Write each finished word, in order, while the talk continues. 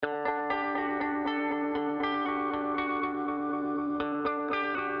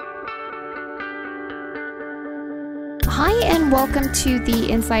Hi, and welcome to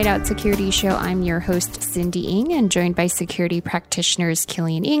the Inside Out Security Show. I'm your host, Cindy Ng, and joined by security practitioners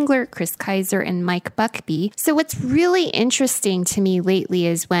Killian Engler, Chris Kaiser, and Mike Buckbee. So what's really interesting to me lately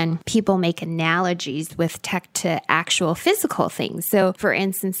is when people make analogies with tech to actual physical things. So, for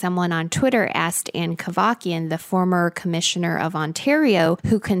instance, someone on Twitter asked Ann Kavakian, the former commissioner of Ontario,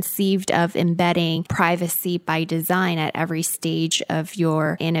 who conceived of embedding privacy by design at every stage of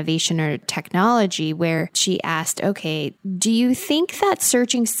your innovation or technology, where she asked, okay, do you think that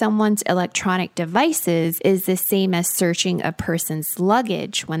searching someone's electronic devices is the same as searching a person's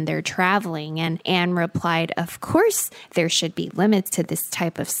luggage when they're traveling? And Anne replied, of course, there should be limits to this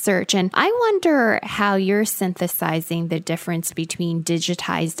type of search. And I wonder how you're synthesizing the difference between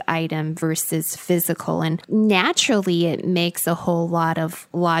digitized item versus physical. And naturally, it makes a whole lot of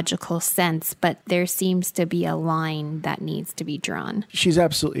logical sense, but there seems to be a line that needs to be drawn. She's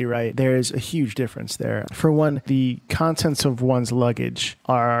absolutely right. There's a huge difference there. For one, the contents of one's luggage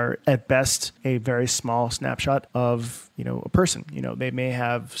are at best a very small snapshot of a person. They may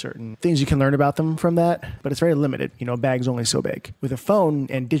have certain things you can learn about them from that, but it's very limited. A bag's only so big. With a phone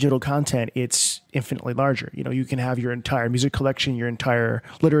and digital content, it's infinitely larger. You can have your entire music collection, your entire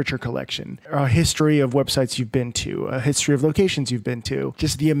literature collection, a history of websites you've been to, a history of locations you've been to.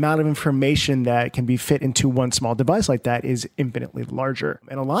 Just the amount of information that can be fit into one small device like that is infinitely larger.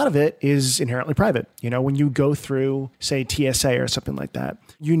 And a lot of it is inherently private. When you go through, say, TSA or something like that,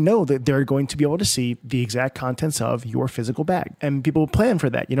 that they're going to be able to see the exact contents of your physical bag. And people plan for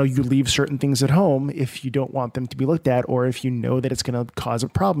that. You leave certain things at home if you don't want them to be looked at, or if you know that it's going to cause a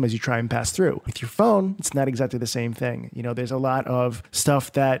problem as you try and pass through. With your phone, it's not exactly the same thing. There's a lot of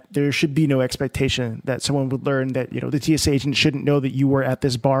stuff that there should be no expectation that someone would learn that, the TSA agent shouldn't know that you were at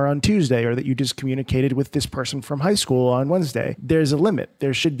this bar on Tuesday, or that you just communicated with this person from high school on Wednesday. There's a limit.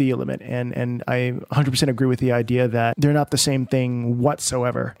 There should be a limit. And I 100% agree with the idea that they're not the same thing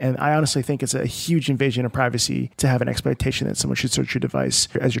whatsoever. And I honestly think it's a huge invasion of privacy to have an expectation that someone should search your device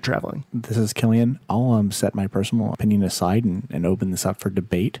as you're traveling. This is Killian. I'll set my personal opinion aside and open this up for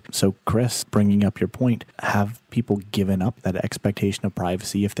debate. So, Chris, bringing up your point, have people given up that expectation of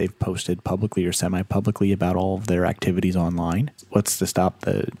privacy if they've posted publicly or semi-publicly about all of their activities online? What's to stop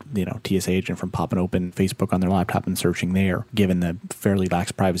the TSA agent from popping open Facebook on their laptop and searching there, given the fairly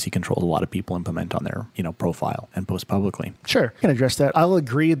lax privacy controls a lot of people implement on their profile and post publicly? Sure, I can address that. I'll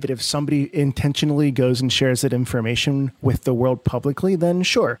agree that if somebody intentionally goes and shares that information with the world publicly, then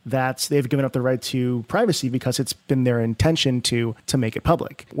sure, they've given up the right to privacy because it's been their intention to make it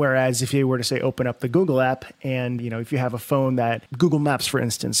public. Whereas if you were to say open up the Google app and if you have a phone that Google Maps, for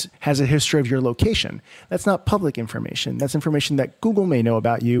instance, has a history of your location, that's not public information. That's information that Google may know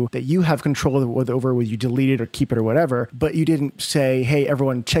about you, that you have control over whether you delete it or keep it or whatever, but you didn't say, hey,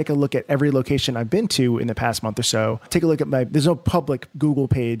 everyone, take a look at every location I've been to in the past month or so. Take a look at there's no public Google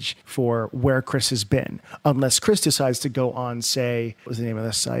page for where Chris has been, unless Chris decides to go on, say, what was the name of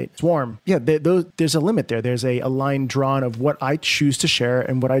this site? Swarm. Yeah, there's a limit there. There's a line drawn of what I choose to share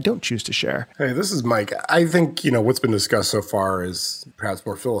and what I don't choose to share. Hey, this is Mike. I think, what's been discussed so far is perhaps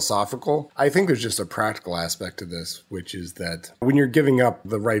more philosophical. I think there's just a practical aspect to this, which is that when you're giving up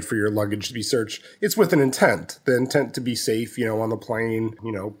the right for your luggage to be searched, it's with an intent. The intent to be safe, on the plane,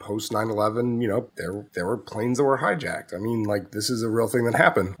 post 9/11, there were planes that were hijacked. I mean, this is a real thing that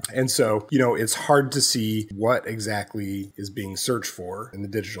happened. And so, it's hard to see what exactly is being searched for in the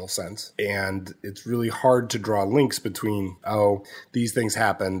digital sense. And it's really hard to draw links between, these things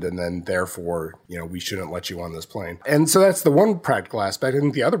happened and then therefore, we shouldn't let you on this plane. And so that's the one practical aspect. I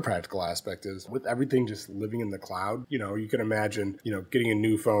think the other practical aspect is with everything just living in the cloud, you can imagine, getting a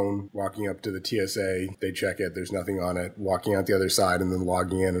new phone, walking up to the TSA, they check it, there's nothing on it, walking out the other side and then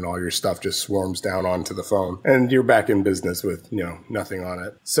logging in and all your stuff just swarms down onto the phone. And you're back in business with, nothing on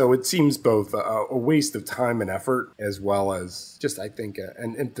it. So it seems both a waste of time and effort as well as just, I think,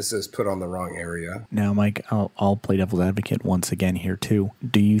 an emphasis put on the wrong area. Now, Mike, I'll play devil's advocate once again here too.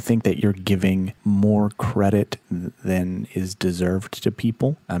 Do you think that you're giving more credit than is deserved to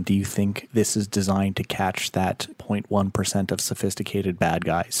people? Do you think this is designed to catch that 0.1% of sophisticated bad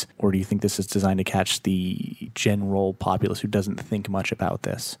guys? Or do you think this is designed to catch the general populace who doesn't think much about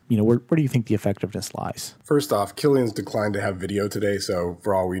this? Where do you think the effectiveness lies? First off, Killian's declined to have video today, so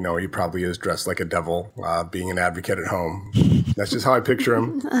for all we know, he probably is dressed like a devil, being an advocate at home. That's just how I picture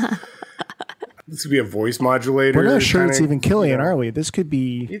him. This could be a voice modulator. We're not sure it's even Killian, are we? This could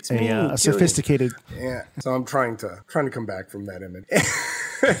be a sophisticated. Yeah. So I'm trying to come back from that image.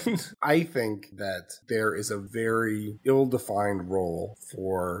 I think that there is a very ill-defined role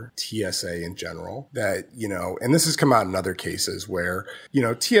for TSA in general that, and this has come out in other cases where,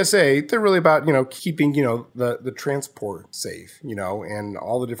 TSA, they're really about, keeping, the transport safe, and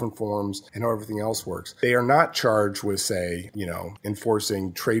all the different forms and how everything else works. They are not charged with, say,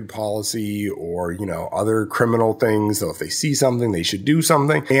 enforcing trade policy or, other criminal things. So if they see something, they should do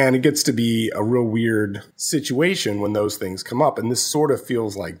something. And it gets to be a real weird situation when those things come up. And this sort of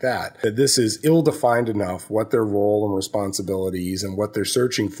feels like that this is ill-defined enough what their role and responsibilities and what they're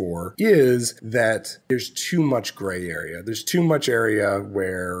searching for is, that there's too much gray area. There's too much area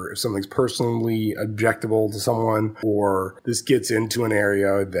where if something's personally objectable to someone, or this gets into an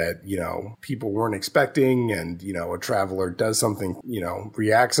area that, people weren't expecting, and, a traveler does something,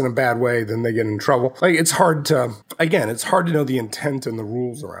 reacts in a bad way, then they get in trouble. Like, it's hard to know the intent and the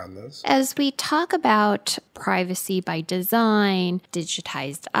rules around this. As we talk about privacy by design,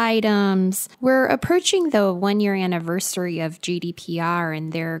 digitized items, we're approaching the 1-year anniversary of GDPR,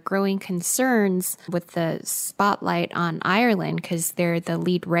 and there are growing concerns with the spotlight on Ireland, because they're the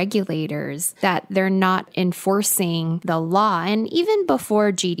lead regulators, that they're not enforcing the law. And even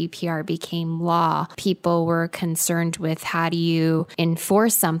before GDPR became law, people were concerned with how do you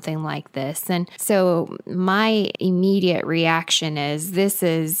enforce something like this. And so my immediate reaction is this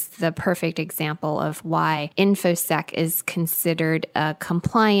is the perfect example of why InfoSec is considered a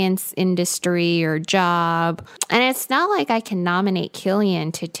compliance industry or job. And it's not like I can nominate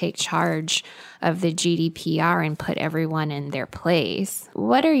Killian to take charge of the GDPR and put everyone in their place.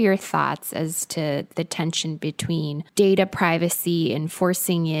 What are your thoughts as to the tension between data privacy,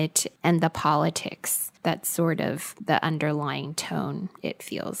 enforcing it, and the politics? That's sort of the underlying tone, it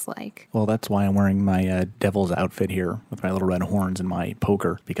feels like. Well, that's why I'm wearing my devil's outfit here with my little red horns and my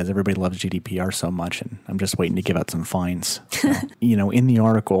poker, because everybody loves GDPR so much, and I'm just waiting to give out some fines. In the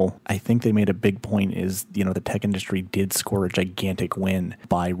article, I think they made a big point is, the tech industry did score a gigantic win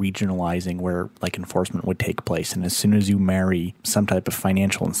by regionalizing where enforcement would take place. And as soon as you marry some type of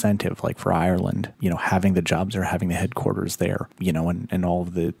financial incentive, like for Ireland, having the jobs or having the headquarters there, and all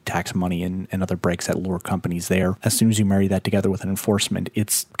of the tax money and other breaks that lure companies there, as soon as you marry that together with an enforcement,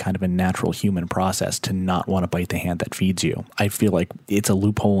 it's kind of a natural human process to not want to bite the hand that feeds you. I feel like it's a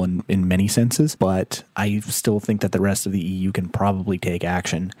loophole in many senses, but I still think that the rest of the EU can probably take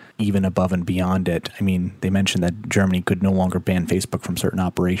action even above and beyond it. I mean, they mentioned that Germany could no longer ban Facebook from certain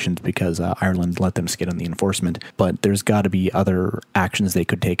operations because Ireland let them skid on the enforcement, but there's got to be other actions they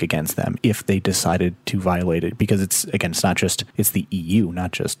could take against them if they decided to violate it, because it's the EU,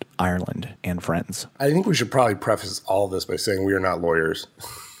 not just Ireland and friends. I think we should probably preface all this by saying we are not lawyers.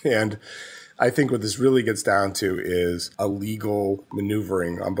 And I think what this really gets down to is a legal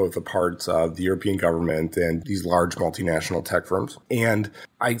maneuvering on both the parts of the European government and these large multinational tech firms. And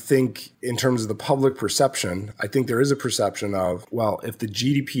I think in terms of the public perception, I think there is a perception of, well, if the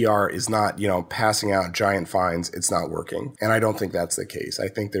GDPR is not, passing out giant fines, it's not working. And I don't think that's the case. I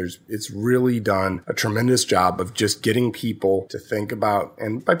think it's really done a tremendous job of just getting people to think about,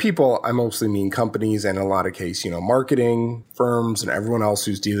 and by people, I mostly mean companies and in a lot of cases, marketing firms and everyone else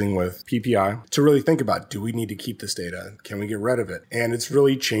who's dealing with PPI, to really think about, do we need to keep this data? Can we get rid of it? And it's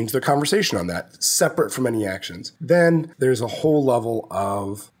really changed the conversation on that, separate from any actions. Then there's a whole level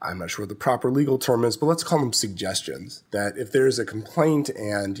of, I'm not sure what the proper legal term is, but let's call them suggestions, that if there's a complaint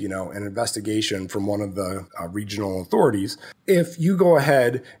and, an investigation from one of the regional authorities, if you go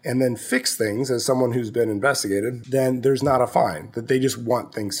ahead and then fix things as someone who's been investigated, then there's not a fine, that they just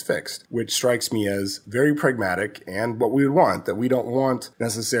want things fixed, which strikes me as very pragmatic and what we would want, that we don't want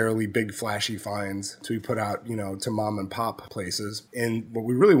necessarily big flashy fines to be put out, to mom and pop places. And what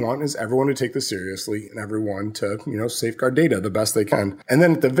we really want is everyone to take this seriously and everyone to, safeguard data the best they can. And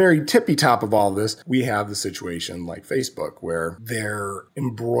then at the very tippy top of all this, we have the situation like Facebook, where they're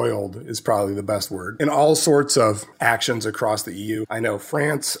embroiled is probably the best word in all sorts of actions across the EU. I know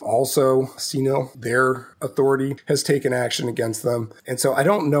France also, CNIL, their authority has taken action against them. And so I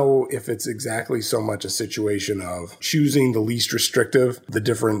don't know if it's exactly so much a situation of choosing the least restrictive, the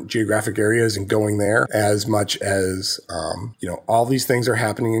different geographic areas and going there, as much as, all these things are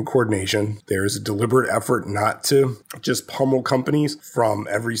happening in coordination. There is a deliberate effort not to just pummel companies from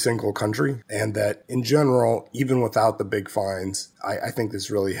every single country. And that in general, even without the big fines, I think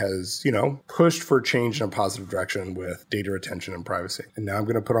this really has, pushed for change in a positive direction with data retention and privacy. And now I'm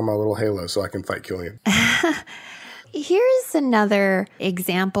going to put on my little halo so I can fight Killian. here's another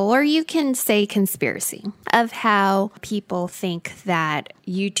example, or you can say conspiracy, of how people think that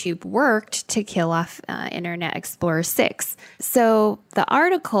YouTube worked to kill off Internet Explorer 6. So the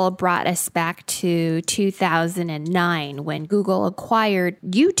article brought us back to 2009 when Google acquired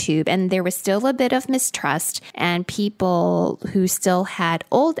YouTube, and there was still a bit of mistrust, and people who still had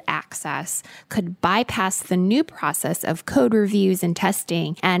old access could bypass the new process of code reviews and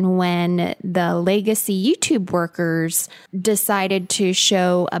testing. And when the legacy YouTube workers decided to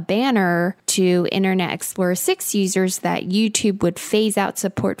show a banner to Internet Explorer 6 users that YouTube would phase out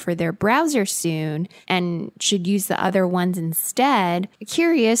support for their browser soon and should use the other ones instead.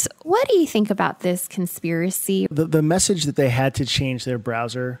 Curious, what do you think about this conspiracy? The message that they had to change their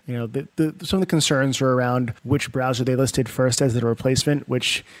browser, some of the concerns were around which browser they listed first as the replacement,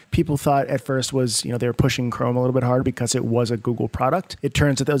 which people thought at first was, they were pushing Chrome a little bit hard because it was a Google product. It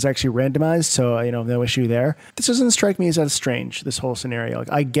turns out that was actually randomized, so, no issue there. This doesn't strike me as that strange, this whole scenario.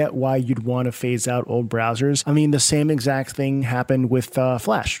 Like, I get why you'd want to phase out old browsers. I mean, the same exact thing happened with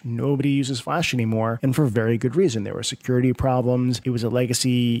Flash. Nobody uses Flash anymore, and for very good reason. There were security problems. It was a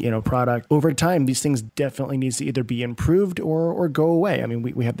legacy, product. Over time, these things definitely needs to either be improved or go away. I mean,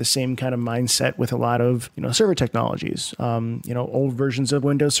 we have the same kind of mindset with a lot of, server technologies. Old versions of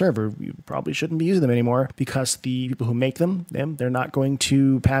Windows Server, you probably shouldn't be using them anymore because the people who make them, they're not going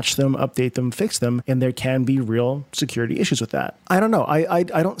to patch them, update them, fix them, and there can be real security issues with that. I don't know. I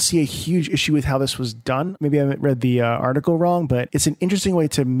don't see a huge issue with how this was done. Maybe I haven't read the article wrong, but it's an interesting way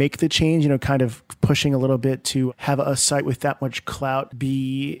to make the change, kind of pushing a little bit to have a site with that much clout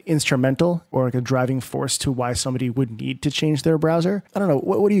be instrumental or like a driving force to why somebody would need to change their browser. I don't know.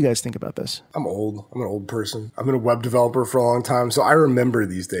 What do you guys think about this? I'm old. I'm an old person. I've been a web developer for a long time, so I remember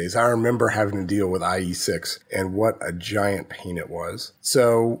these days. I remember having to deal with IE6 and what a giant pain it was.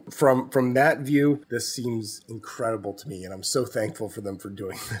 So from that view, this seems incredible to me, and I'm so thankful for them for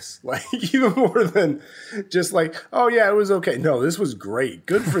doing this. Like, even more than just like, oh yeah, it was okay. No, this was great.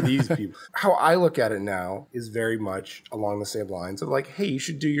 Good for these people. How I look at it now is very much along the same lines of like, hey, you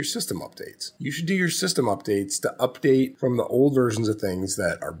should do your system updates. You should do your system updates to update from the old versions of things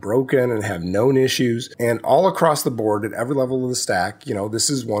that are broken and have known issues. And all across the board at every level of the stack, this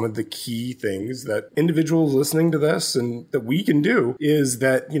is one of the key things that individuals listening to this and that we can do is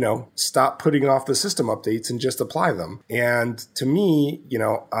that, stop putting off the system updates and just apply them. And to me,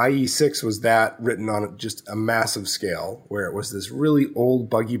 IE6 was that written on just a massive scale where it was this really old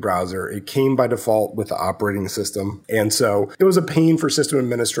buggy browser. It came by default with the operating system. And so it was a pain for system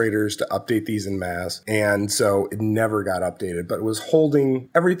administrators to update these en masse. And so it never got updated, but it was holding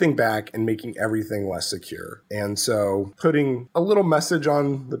everything back and making everything less secure. And so putting a little message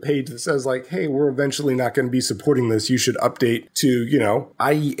on the page that says like, hey, we're eventually not going to be supporting this. You should update to,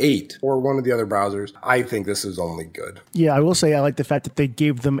 IE8 or one of the other browsers. I think this is only good. Yeah, I will say I like the fact that they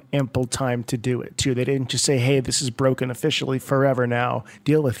gave them ample time to do it too. They didn't just say, hey, this is broken officially forever now.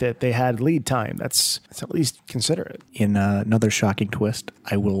 Deal with it. They had lead time. That's at least considerate. In another shocking twist,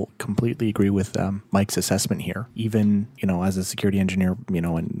 I will completely agree with Mike's assessment here. Even, as a security engineer,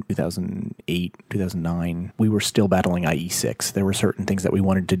 in 2008, 2009, we were still battling IE6. There were certain things that we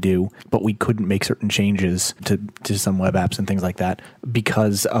wanted to do, but we couldn't make certain changes to some web apps and things like that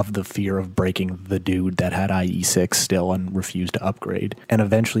because of the fear of breaking the dude that had IE6 still and refused to upgrade. And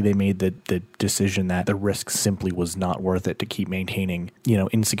eventually they made the decision that the risk simply was not worth it to keep maintaining,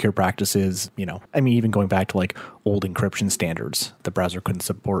 insecure practices, even going back to like old encryption standards. The browser couldn't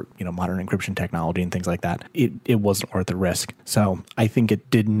support, modern encryption technology and things like that. It wasn't worth the risk. So I think it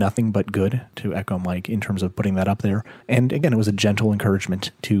did nothing but good, to echo Mike, in terms of putting that up there. And again, it was a gentle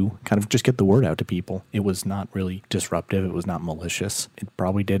encouragement to kind of just get the word out to people. It was not really disruptive. It was not malicious. It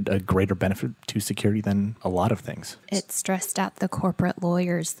probably did a greater benefit to security than a lot of things. It stressed out the corporate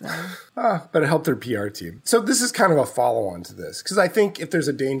lawyers, though. But it helped their PR team. So this is kind of a follow-on to this, because I think if there's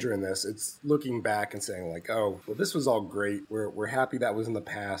a danger in this, it's looking back and saying like, oh, well, this was all great. We're happy that was in the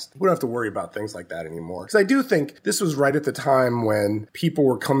past. We don't have to worry about things like that anymore. Because I do think this was right at the time when people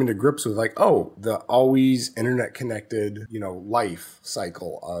were coming to grips with like, oh, the always internet connected, life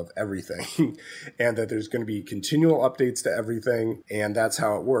cycle of everything, and that there's going to be continual updates to everything, and that's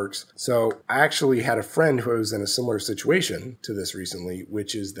how it works. So I actually had a friend who was in a similar situation to this recently,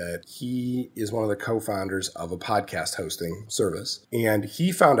 which is that he is one of the co-founders of a podcast hosting service. And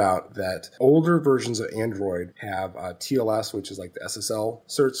he found out that older versions of Android have TLS, which is like the SSL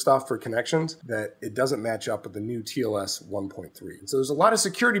search stuff for connections, that it doesn't match up with the new TLS 1.3. So there's a lot of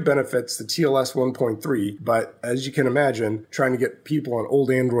security benefits to TLS 1.3, but as you can imagine, trying to get people on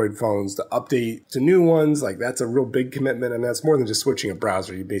old Android phones to update to new ones, like that's a real big commitment. And that's more than just switching a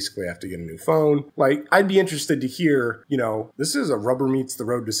browser. You basically have to get a new phone. Like, I I'd be interested to hear, this is a rubber meets the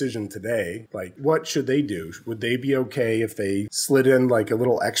road decision today. Like, what should they do? Would they be okay if they slid in like a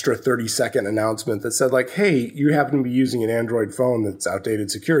little extra 30-second announcement that said like, hey, you happen to be using an Android phone that's outdated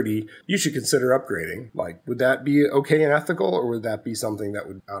security, you should consider upgrading? Like, would that be okay and ethical, or would that be something that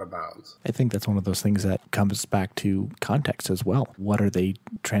would out of bounds? I think that's one of those things that comes back to context as well. What are they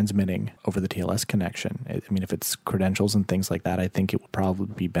transmitting over the TLS connection? I mean, if it's credentials and things like that, I think it would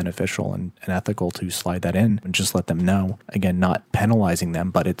probably be beneficial and ethical to slide that in and just let them know. Again, not penalizing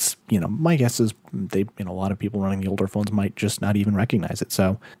them, but it's, my guess is a lot of people running the older phones might just not even recognize it.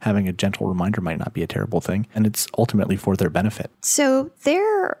 So having a gentle reminder might not be a terrible thing, and it's ultimately for their benefit. So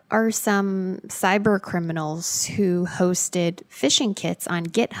there are some cyber criminals who hosted phishing kits on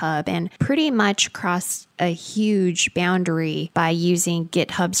GitHub and pretty much crossed a huge boundary by using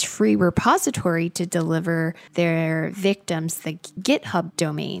GitHub's free repository to deliver their victims the GitHub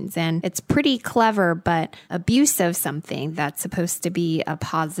domains. And it's pretty clever, but abuse of something that's supposed to be a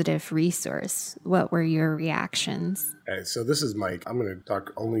positive resource. What were your reactions? Okay, so this is Mike. I'm going to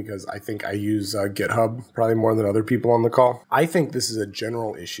talk only because I think I use GitHub probably more than other people on the call. I think this is a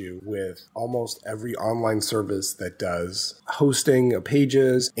general issue with almost every online service that does hosting of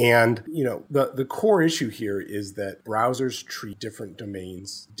pages. And, the core issue here is that browsers treat different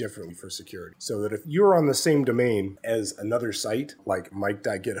domains differently for security. So that if you're on the same domain as another site, like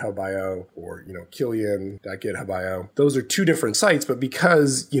mike.github.io or, Killian.github.io, those are two different sites, but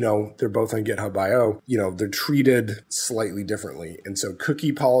because, they're both on GitHub.io, they're treated slightly differently. And so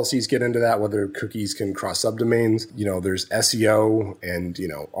cookie policies get into that, whether cookies can cross subdomains, there's SEO and,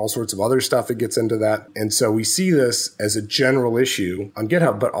 all sorts of other stuff that gets into that. And so we see this as a general issue on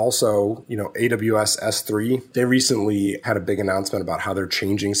GitHub, but also, AWS S3, they recently had a big announcement about how they're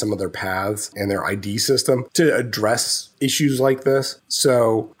changing some of their paths and their ID system to address issues like this.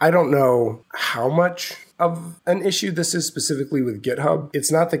 So I don't know how much of an issue this is specifically with GitHub.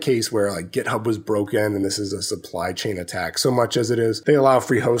 It's not the case where like GitHub was broken and this is a supply chain attack so much as it is they allow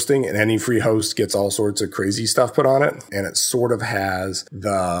free hosting and any free host gets all sorts of crazy stuff put on it. And it sort of has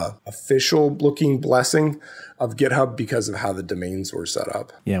the official looking blessing of GitHub because of how the domains were set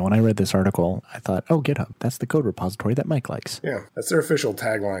up. Yeah, when I read this article, I thought, oh, GitHub, that's the code repository that Mike likes. Yeah, that's their official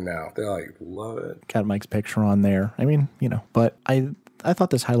tagline now. They love it. Got Mike's picture on there. I mean, but I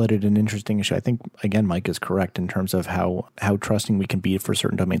thought this highlighted an interesting issue. I think, again, Mike is correct in terms of how trusting we can be for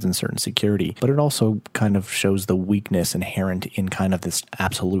certain domains and certain security, but it also kind of shows the weakness inherent in kind of this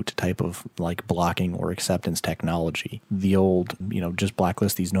absolute type of like blocking or acceptance technology. The old, just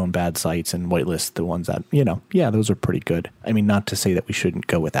blacklist these known bad sites and whitelist the ones that, those are pretty good. I mean, not to say that we shouldn't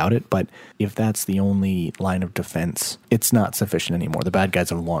go without it, but if that's the only line of defense, it's not sufficient anymore. The bad guys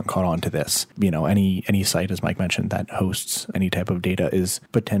have long caught on to this. Any site, as Mike mentioned, that hosts any type of data is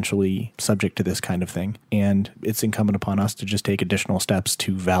potentially subject to this kind of thing. And it's incumbent upon us to just take additional steps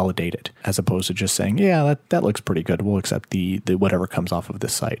to validate it, as opposed to just saying, yeah, that looks pretty good. We'll accept the whatever comes off of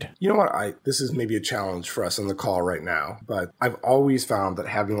this site. You know what? This is maybe a challenge for us on the call right now, but I've always found that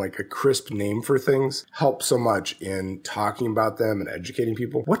having like a crisp name for things helps so much in talking about them and educating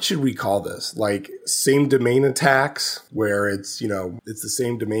people. What should we call this? Like same domain attacks, where it's, it's the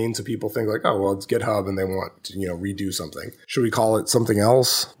same domain. So people think like, oh, well, it's GitHub and they want to, redo something. Should we call it something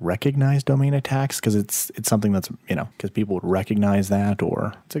else? Recognize domain attacks, because it's something that's, because people would recognize that,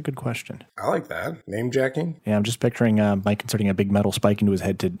 or it's a good question. I like that. Name jacking. Yeah, I'm just picturing Mike inserting a big metal spike into his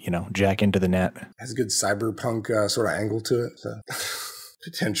head to, jack into the net. Has a good cyberpunk sort of angle to it. So.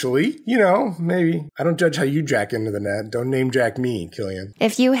 Potentially, maybe. I don't judge how you jack into the net. Don't name jack me, Killian.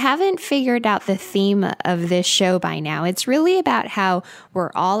 If you haven't figured out the theme of this show by now, it's really about how we're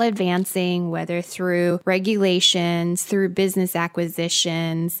all advancing, whether through regulations, through business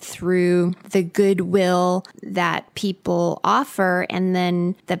acquisitions, through the goodwill that people offer, and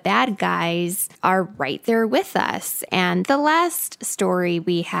then the bad guys are right there with us. And the last story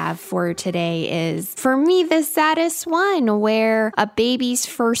we have for today is, for me, the saddest one, where a baby's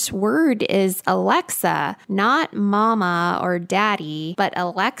first word is Alexa, not mama or daddy, but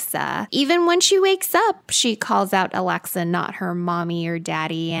Alexa. Even when she wakes up, she calls out Alexa, not her mommy or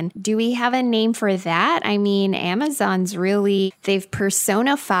daddy. And do we have a name for that? I mean, Amazon's really, they've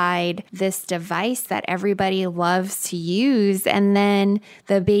personified this device that everybody loves to use. And then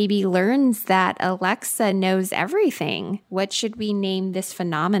the baby learns that Alexa knows everything. What should we name this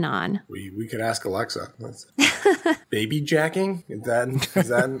phenomenon? We could ask Alexa. Baby jacking? Is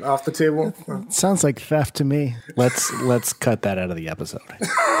that off the table? Sounds like theft to me. Let's cut that out of the episode.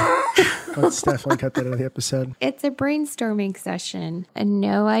 Let's definitely cut that out of the episode. It's a brainstorming session, and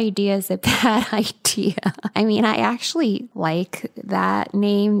no idea is a bad idea. I mean, I actually like that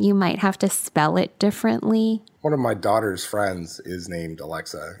name. You might have to spell it differently. One of my daughter's friends is named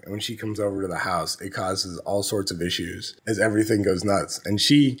Alexa, and when she comes over to the house, it causes all sorts of issues as everything goes nuts. And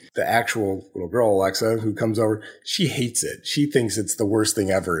the actual little girl, Alexa, who comes over, she hates it. She thinks it's the worst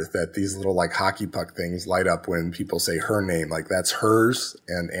thing ever that these little like hockey puck things light up when people say her name, like that's hers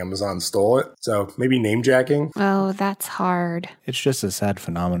and Amazon stole it. So maybe name jacking. Oh, that's hard. It's just a sad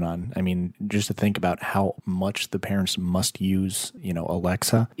phenomenon. I mean, just to think about how much the parents must use,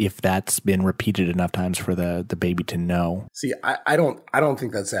 Alexa, if that's been repeated enough times for the baby to know. See, I don't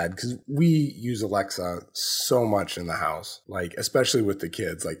think that's sad because we use Alexa so much in the house, like especially with the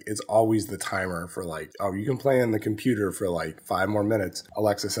kids. Like it's always the timer for like, oh, you can play on the computer for like 5 more minutes.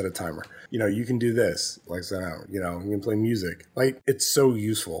 Alexa set a timer. You can do this. Alexa, you can play music. Like it's so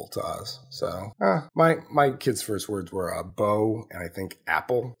useful to us. So my kids' first words were bow and I think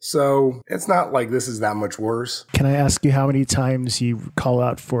apple. So it's not like this is that much worse. Can I ask you how many times you call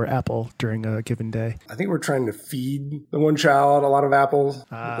out for apple during a given day? I think we're trying to feed the one child a lot of apples.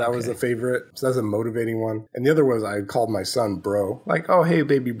 That was a favorite. So that's a motivating one. And the other was I called my son bro. Like, oh, hey,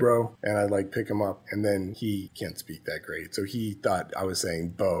 baby bro. And I'd like pick him up. And then he can't speak that great. So he thought I was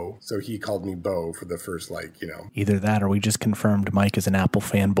saying Bo. So he called me Bo for the first Either that or we just confirmed Mike is an Apple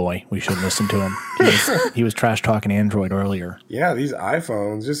fanboy. We should listen to him. He was trash talking Android earlier. Yeah, these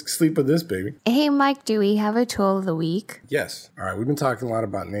iPhones. Just sleep with this, baby. Hey, Mike, do we have a tool of the week? Yes. All right. We've been talking a lot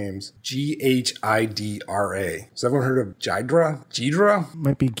about names. Ghidra. Has everyone heard of Ghidra? Ghidra?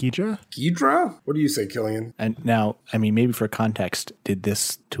 Might be Ghidra. Ghidra? What do you say, Killian? And now, I mean, maybe for context, did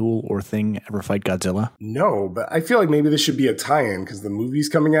this tool or thing ever fight Godzilla? No, but I feel like maybe this should be a tie-in because the movie's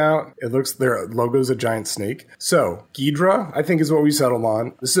coming out. It looks, their logo's a giant snake. So, Ghidra, I think, is what we settled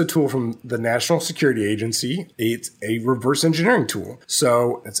on. This is a tool from the National Security Agency. It's a reverse engineering tool.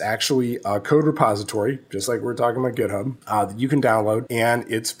 So, it's actually a code repository, just like we're talking about GitHub, that you can download. And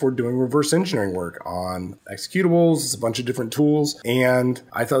it's for doing reverse engineering work on executables. It's a bunch of different tools. And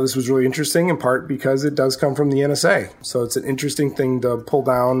I thought this was really interesting, in part because it does come from the NSA. So, it's an interesting thing to pull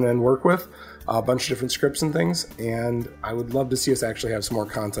down and work with. A bunch of different scripts and things, and I would love to see us actually have some more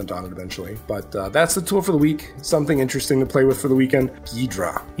content on it eventually. But that's the tool for the week. Something interesting to play with for the weekend.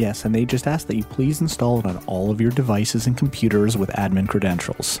 Ghidra. Yes, and they just ask that you please install it on all of your devices and computers with admin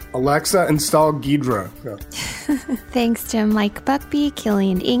credentials. Alexa, install Ghidra. Yeah. Thanks to Mike Buckby,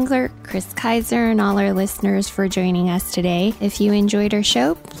 Killian Engler, Chris Kaiser, and all our listeners for joining us today. If you enjoyed our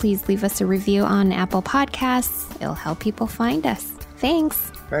show, please leave us a review on Apple Podcasts. It'll help people find us.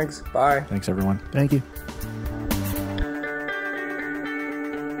 Thanks. Thanks. Bye. Thanks, everyone. Thank you.